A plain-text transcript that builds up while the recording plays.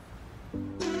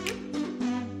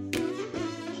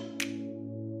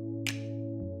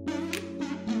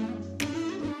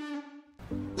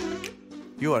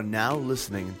You are now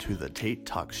listening to the Tate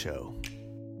Talk Show.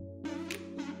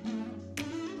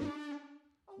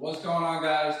 What's going on,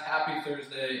 guys? Happy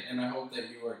Thursday, and I hope that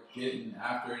you are getting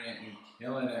after it and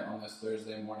killing it on this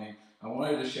Thursday morning. I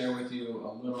wanted to share with you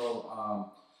a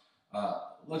little,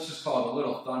 let's just call it a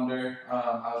little thunder.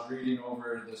 I was reading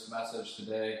over this message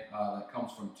today that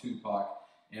comes from Tupac,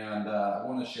 and I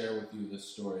want to share with you this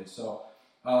story. So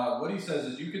what he says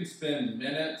is you can spend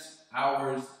minutes,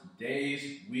 hours,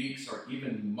 days, weeks, or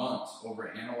even months over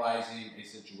analyzing a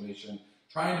situation,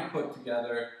 trying to put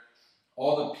together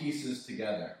all the pieces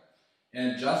together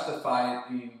and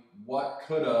justifying what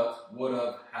could have, would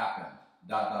have happened, ...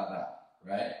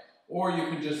 right? Or you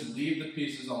can just leave the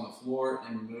pieces on the floor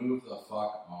and move the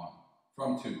fuck on,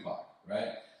 from Tupac, right?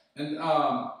 And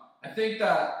I think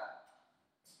that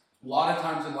a lot of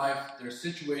times in life, there's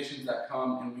situations that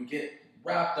come and we get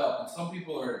wrapped up, and some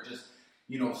people are just,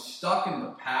 stuck in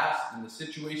the past and the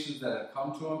situations that have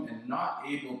come to them and not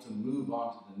able to move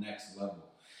on to the next level.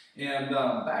 And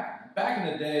back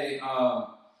in the day,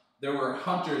 there were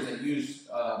hunters that used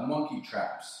monkey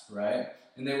traps, right?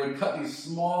 And they would cut these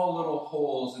small little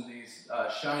holes in these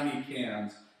shiny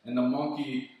cans, and the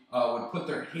monkey would put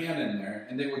their hand in there,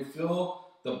 and they would fill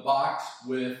the box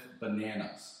with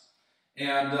bananas.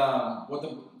 And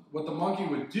what the monkey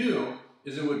would do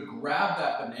is it would grab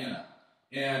that banana,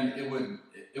 and it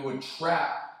would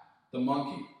trap the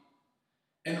monkey.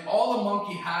 And all the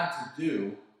monkey had to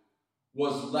do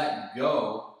was let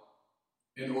go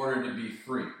in order to be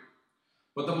free.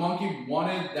 But the monkey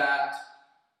wanted that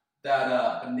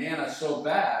banana so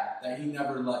bad that he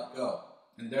never let go.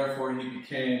 And therefore he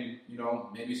became,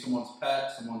 maybe someone's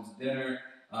pet, someone's dinner,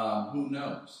 who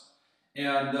knows.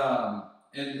 And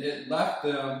it left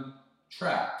them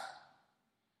trapped.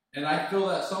 And I feel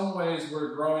that some ways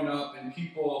we're growing up and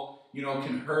people,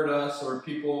 can hurt us, or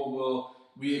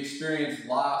we experience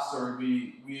loss, or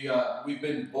we've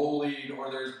been bullied,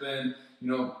 or there's been,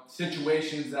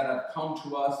 situations that have come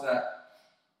to us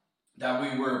that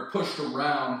we were pushed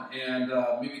around and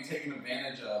maybe taken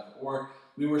advantage of, or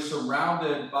we were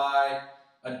surrounded by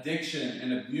addiction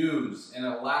and abuse and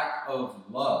a lack of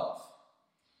love.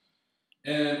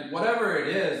 And whatever it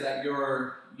is that you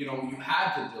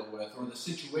had to deal with, or the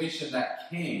situation that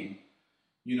came,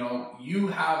 you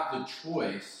have the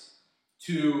choice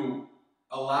to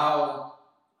allow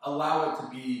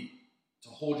it to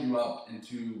hold you up and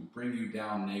to bring you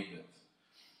down negative.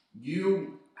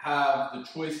 You have the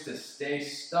choice to stay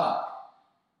stuck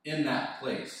in that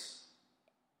place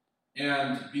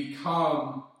and it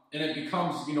becomes,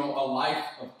 a life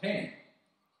of pain.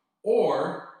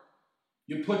 Or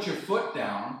you put your foot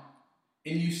down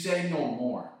and you say no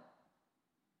more.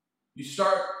 You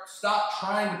stop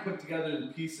trying to put together the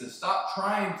pieces. Stop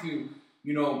trying to,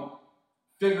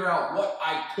 figure out what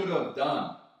I could have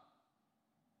done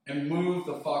and move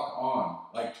the fuck on,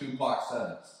 like Tupac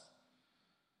says.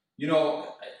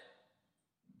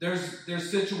 There's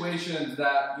situations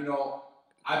that,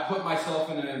 I put myself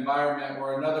in an environment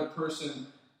where another person,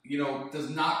 does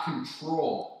not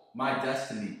control my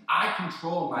destiny. I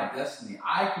control my destiny.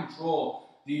 I control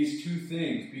these two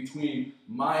things between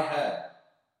my head.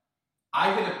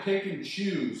 I get to pick and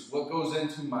choose what goes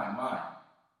into my mind.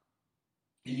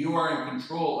 And you are in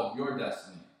control of your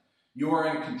destiny. You are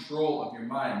in control of your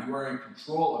mind. You are in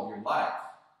control of your life.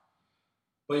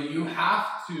 But you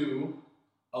have to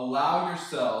allow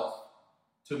yourself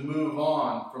to move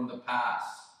on from the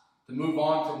past, to move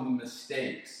on from the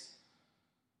mistakes,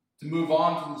 to move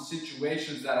on from the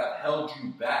situations that have held you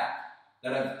back,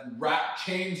 that have wrapped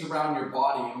chains around your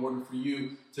body in order for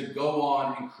you to go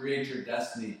on and create your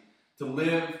destiny, to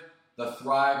live the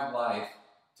Thrive life,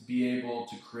 to be able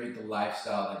to create the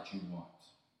lifestyle that you want.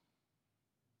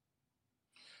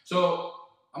 So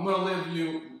I'm going to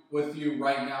leave with you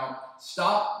right now.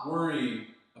 Stop worrying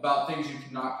about things you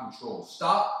cannot control.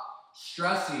 Stop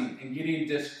stressing and getting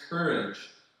discouraged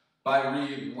by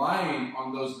relying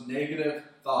on those negative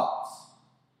thoughts,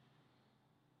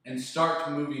 and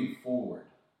start moving forward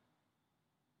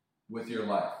with your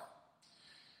life.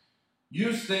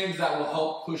 Use things that will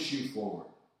help push you forward.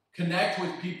 Connect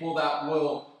with people that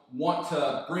will want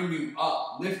to bring you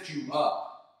up, lift you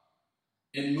up,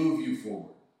 and move you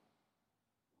forward.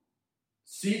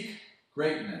 Seek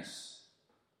greatness,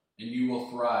 and you will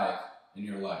thrive in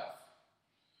your life.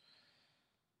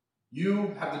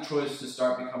 You have the choice to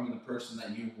start becoming the person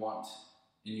that you want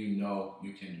and you know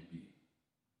you can be.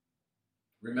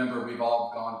 Remember, we've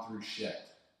all gone through shit.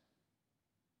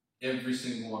 Every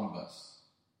single one of us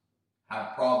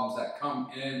have problems that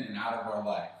come in and out of our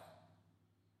life.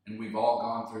 And we've all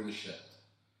gone through the shit.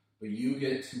 But you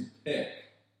get to pick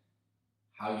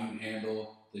how you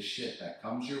handle the shit that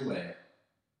comes your way,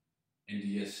 and do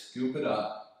you scoop it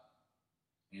up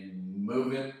and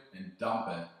move it and dump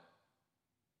it,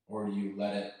 or do you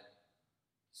let it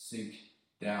sink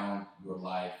down your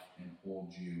life and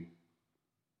hold you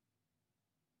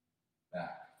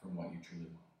back from what you truly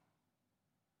want?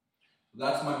 So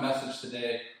that's my message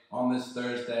today on this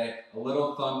Thursday. A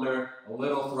little thunder, a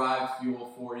little Thrive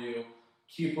fuel for you.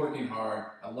 Keep working hard.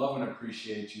 I love and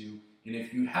appreciate you. And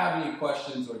if you have any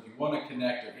questions or if you want to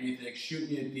connect or anything, shoot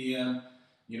me a DM,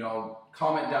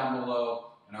 comment down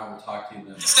below, and I will talk to you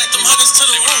then. Stack them hundreds to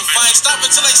the roof. I ain't stopping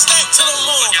till they stack to the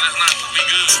moon.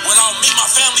 Without me, my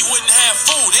family wouldn't have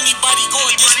food. Anybody go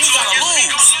against me gotta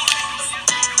lose.